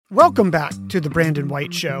Welcome back to The Brandon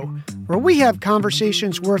White Show, where we have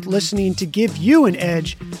conversations worth listening to give you an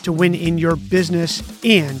edge to win in your business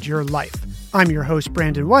and your life. I'm your host,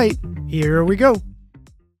 Brandon White. Here we go.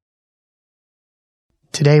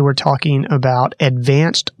 Today, we're talking about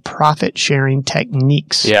advanced profit sharing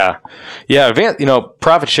techniques. Yeah.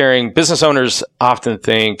 Profit sharing, business owners often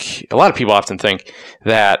think, a lot of people often think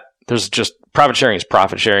that there's just profit sharing is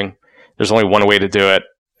profit sharing. There's only one way to do it.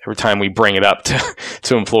 Every time we bring it up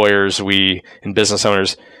to employers, and business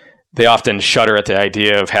owners, they often shudder at the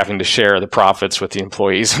idea of having to share the profits with the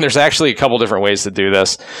employees. And there's actually a couple different ways to do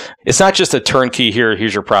this. It's not just a turnkey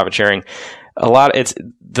here's your profit sharing. It's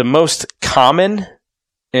the most common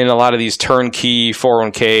in a lot of these turnkey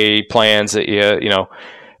 401k plans that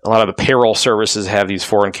a lot of the payroll services have these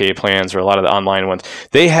 401k plans, or a lot of the online ones.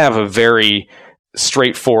 They have a very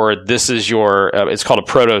straightforward, this is your, it's called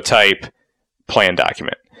a prototype plan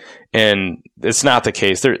document. And it's not the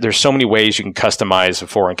case. There's so many ways you can customize a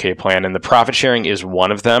 401k plan, and the profit sharing is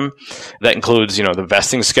one of them. That includes, the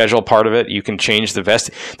vesting schedule part of it. You can change the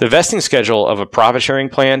vesting schedule of a profit sharing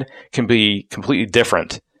plan can be completely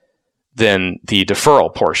different than the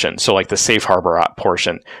deferral portion. So like the safe harbor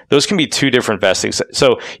portion, those can be two different vestings.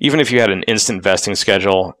 So even if you had an instant vesting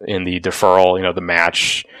schedule in the deferral, the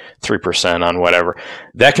match 3% on whatever,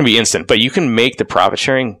 that can be instant, but you can make the profit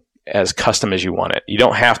sharing as custom as you want it. You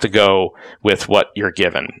don't have to go with what you're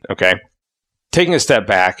given. Okay. Taking a step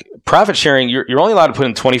back, profit sharing, you're only allowed to put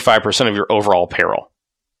in 25% of your overall payroll.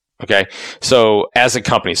 Okay. So as a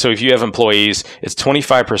company, so if you have employees, it's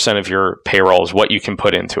 25% of your payroll is what you can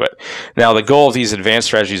put into it. Now, the goal of these advanced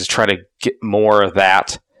strategies is to try to get more of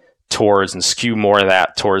that and skew more of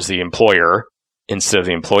that towards the employer instead of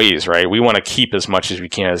the employees, right? We want to keep as much as we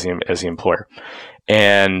can as the employer.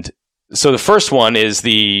 And so the first one is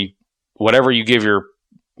whatever you give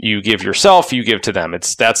yourself, you give to them.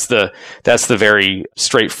 That's the very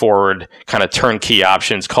straightforward kind of turnkey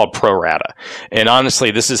option. It's called pro rata. And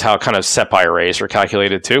honestly, this is how kind of SEP IRAs are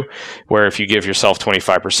calculated too, where if you give yourself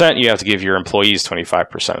 25%, you have to give your employees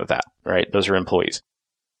 25% of that, right? Those are employees.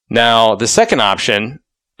 Now, the second option,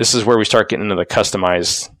 this is where we start getting into the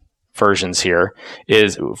customized versions here,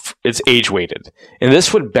 is it's age weighted. And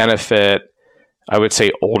this would benefit, I would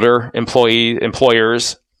say, older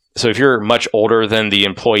employers. So if you're much older than the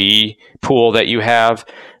employee pool that you have,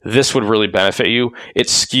 this would really benefit you. It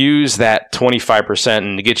skews that 25%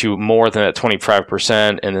 and to get you more than that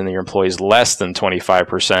 25%, and then your employees less than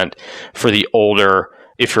 25% for the older,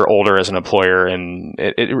 if you're older as an employer. And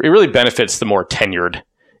it really benefits the more tenured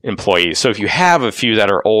employees. So if you have a few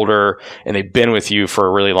that are older and they've been with you for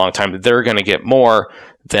a really long time, they're going to get more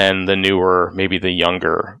than the newer, maybe the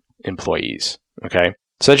younger employees. Okay.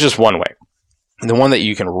 So that's just one way. And the one that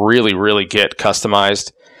you can really, really get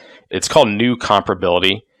customized, it's called new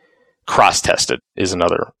comparability. Cross-tested is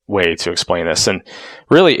another way to explain this. And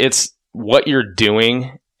really, it's what you're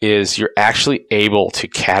doing is you're actually able to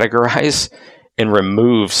categorize and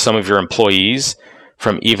remove some of your employees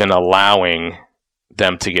from even allowing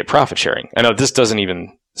them to get profit sharing. I know this doesn't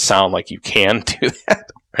even sound like you can do that,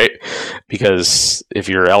 right? Because if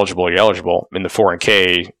you're eligible in the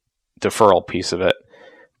 401k deferral piece of it.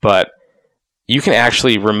 But you can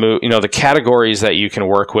actually remove, the categories that you can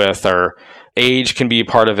work with are age can be a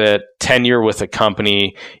part of it, tenure with a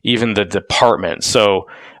company, even the department. So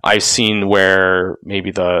I've seen where maybe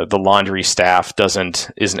the laundry staff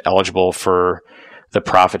isn't eligible for the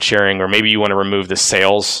profit sharing, or maybe you want to remove the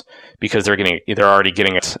sales because they're already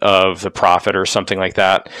getting it of the profit or something like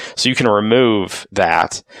that. So you can remove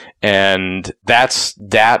that, and that's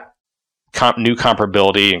that new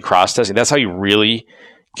comparability and cross testing. That's how you really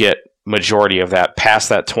get majority of that past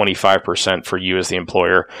that 25% for you as the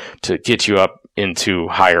employer to get you up into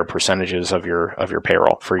higher percentages of your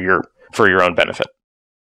payroll for your own benefit.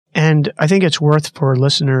 And I think it's worth for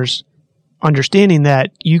listeners understanding that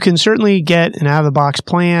you can certainly get an out-of-the-box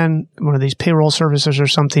plan, one of these payroll services or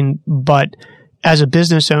something, but as a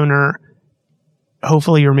business owner,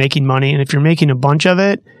 hopefully you're making money. And if you're making a bunch of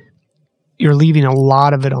it, you're leaving a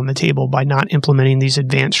lot of it on the table by not implementing these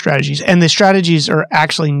advanced strategies. And the strategies are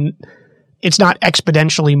actually, it's not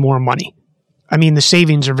exponentially more money. I mean, the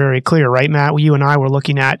savings are very clear, right, Matt? You and I were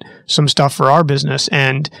looking at some stuff for our business,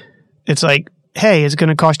 and it's like, hey, it's going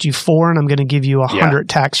to cost you $4 and I'm going to give you $100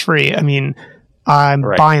 tax-free. I mean, I'm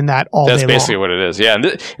buying that all day long. That's basically what it is. Yeah. And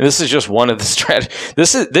this is just one of the strategies.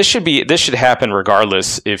 This should happen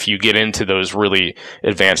regardless if you get into those really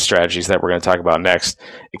advanced strategies that we're going to talk about next.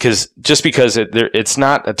 Because it's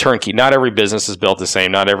not a turnkey. Not every business is built the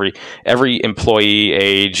same. Not every employee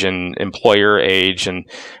age and employer age and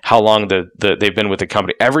how long they've been with the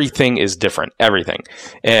company. Everything is different. Everything.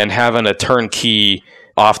 And having a turnkey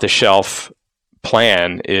off the shelf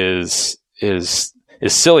plan is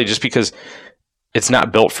silly just because it's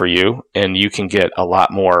not built for you, and you can get a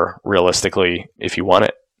lot more realistically if you want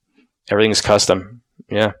it. Everything's custom.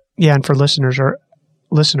 Yeah. Yeah. And for listeners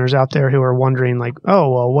out there who are wondering like,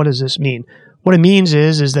 oh, well, what does this mean? What it means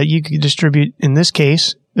is that you can distribute, in this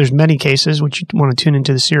case, there's many cases which you want to tune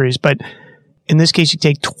into the series, but in this case, you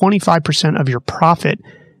take 25% of your profit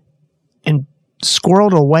and squirrel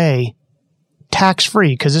it away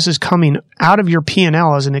tax-free, because this is coming out of your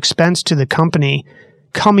P&L as an expense to the company,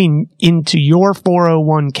 coming into your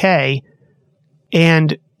 401k.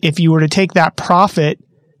 And if you were to take that profit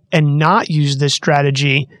and not use this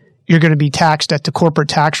strategy, you're going to be taxed at the corporate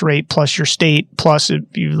tax rate plus your state, plus if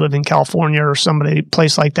you live in California or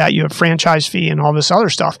place like that, you have franchise fee and all this other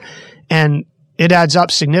stuff. And it adds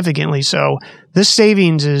up significantly. So this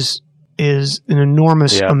savings is an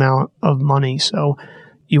enormous amount of money. So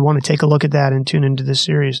you want to take a look at that and tune into this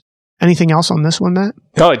series. Anything else on this one, Matt?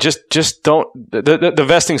 No, just don't. The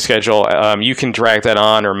vesting schedule, you can drag that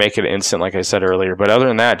on or make it instant, like I said earlier. But other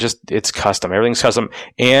than that, it's custom. Everything's custom,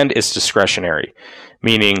 and it's discretionary.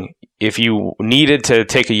 Meaning, if you needed to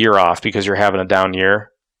take a year off because you're having a down year,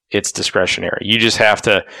 it's discretionary. You just have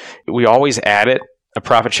to. We always add it, a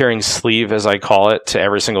profit sharing sleeve, as I call it, to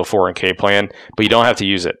every single 401k plan, but you don't have to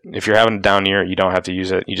use it. If you're having a down year, you don't have to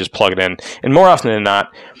use it. You just plug it in. And more often than not,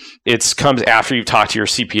 it comes after you've talked to your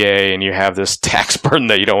CPA and you have this tax burden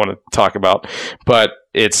that you don't want to talk about. But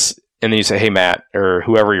and then you say, hey, Matt, or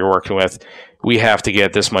whoever you're working with, we have to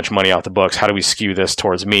get this much money off the books. How do we skew this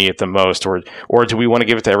towards me at the most? Or do we want to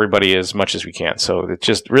give it to everybody as much as we can? So it's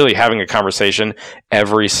just really having a conversation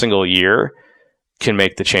every single year can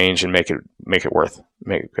make the change and make it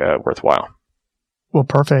worthwhile. Well,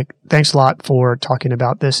 perfect. Thanks a lot for talking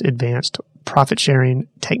about this advanced profit sharing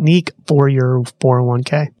technique for your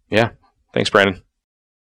 401k. Yeah. Thanks, Brandon.